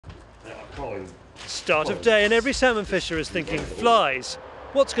Start of day and every salmon fisher is thinking flies.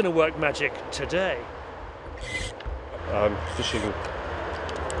 What's going to work magic today? I'm fishing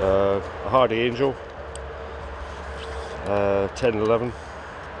a hardy angel, 10-11,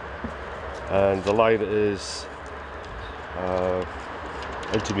 and the line is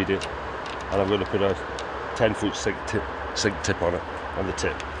intermediate, and I'm going to put a 10-foot sink tip on it, on the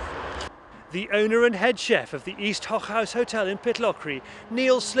tip. The owner and head chef of the East Haugh House Hotel in Pitlochry,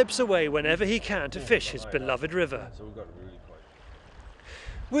 Neil slips away whenever he can to fish his beloved river.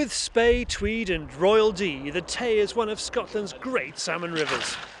 With Spey, Tweed and Royal Dee, the Tay is one of Scotland's great salmon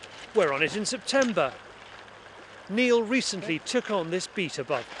rivers. We're on it in September. Neil recently took on this beat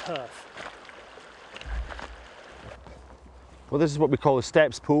above Perth. Well, this is what we call a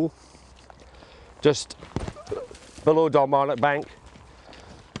steps pool, just below Dalmarnock Bank.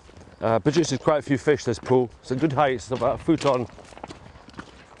 Produces quite a few fish, this pool. It's a good height, it's about a foot on.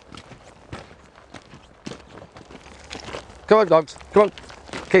 Come on dogs, come on,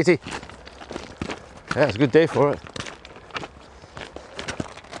 Katie. Yeah, it's a good day for it.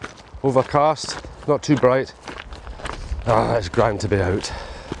 Overcast, not too bright. Ah, it's grand to be out.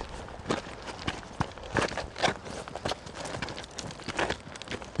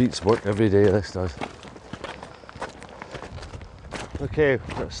 Beats work every day, this does. Okay,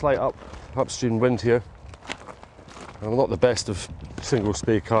 got a slight upstream wind here. I'm not the best of single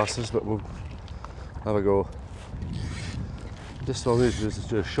spey casters, but we'll have a go. Just all we need to do is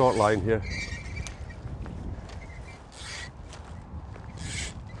do a short line here.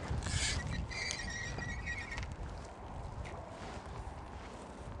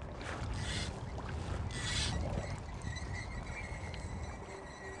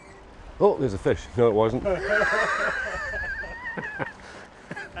 Oh, there's a fish. No, it wasn't.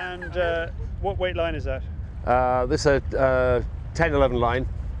 And what weight line is that? This is a 10-11 line,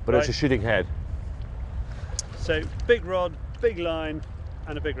 but it's a shooting head. So big rod, big line,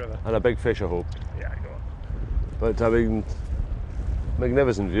 and a big river. And a big fish, I hope. Yeah, go on. But I mean,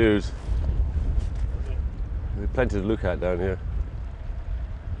 magnificent views. There's plenty to look at down here.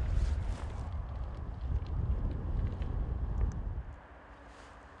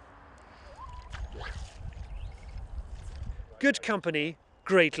 Good company,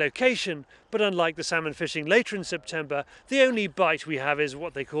 great location, but unlike the salmon fishing later in September, the only bite we have is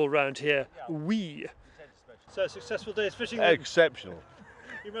what they call round here, wee. So a successful day's fishing then? Exceptional.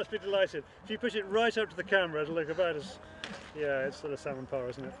 You must be delighted. If you push it right up to the camera, it'll look about as... Yeah, it's sort of salmon power,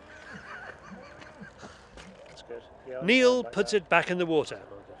 isn't it? That's good. Yeah, Neil puts it back in the water.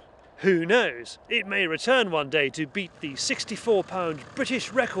 Who knows? It may return one day to beat the 64-pound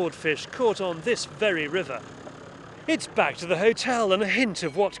British record fish caught on this very river. It's back to the hotel and a hint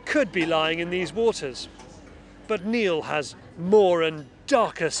of what could be lying in these waters. But Neil has more and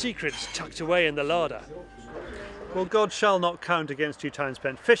darker secrets tucked away in the larder. Well, God shall not count against your time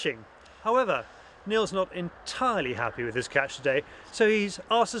spent fishing. However, Neil's not entirely happy with his catch today, so he's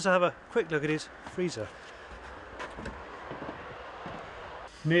asked us to have a quick look at his freezer.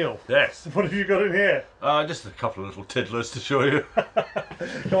 Neil. Yes. What have you got in here? Just a couple of little tiddlers to show you.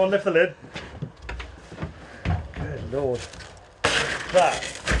 Go on, lift the lid. Good Lord.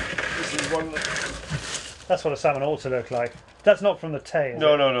 This is one. That's what a salmon ought to look like. That's not from the Tay, is it?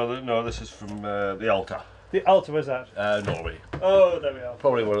 No, this is from the Alta. The Alta, where's that? Norway. Oh, there we are.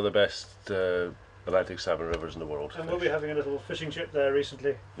 Probably one of the best Atlantic salmon rivers in the world. And we'll be having a little fishing trip there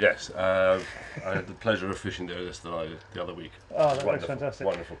recently. Yes, I had the pleasure of fishing there the other week. Oh, that looks fantastic.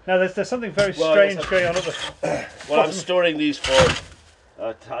 Wonderful. Now, there's something very strange going on at the... Well, I'm storing these for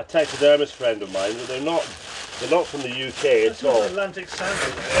a taxidermist friend of mine, but they're not from the UK at all. Atlantic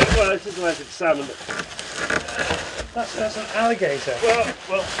salmon. Well, it's Atlantic salmon. That's an alligator.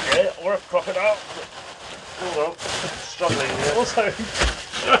 Well, yeah, or a crocodile. Hold on, struggling here. Also,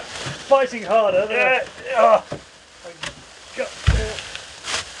 fighting harder than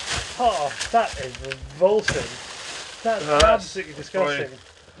Oh, that is revolting. That's absolutely disgusting.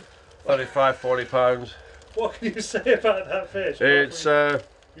 35-40 pounds. What can you say about that fish?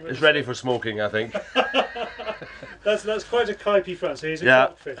 It's ready for smoking, I think. That's quite a kipey front. So he's a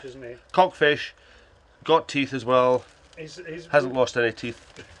cockfish, isn't he? Cockfish, got teeth as well. Hasn't lost any teeth.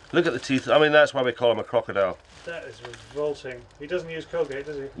 Look at the teeth. I mean, that's why we call him a crocodile. That is revolting. He doesn't use Colgate,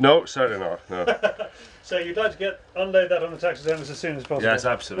 does he? No, certainly not. No. So you'd like to unload that on the taxidermist as soon as possible? Yes,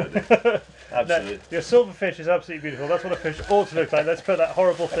 absolutely. Absolutely. Now, your silverfish is absolutely beautiful. That's what a fish ought to look like. Let's put that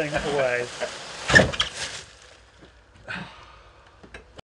horrible thing away.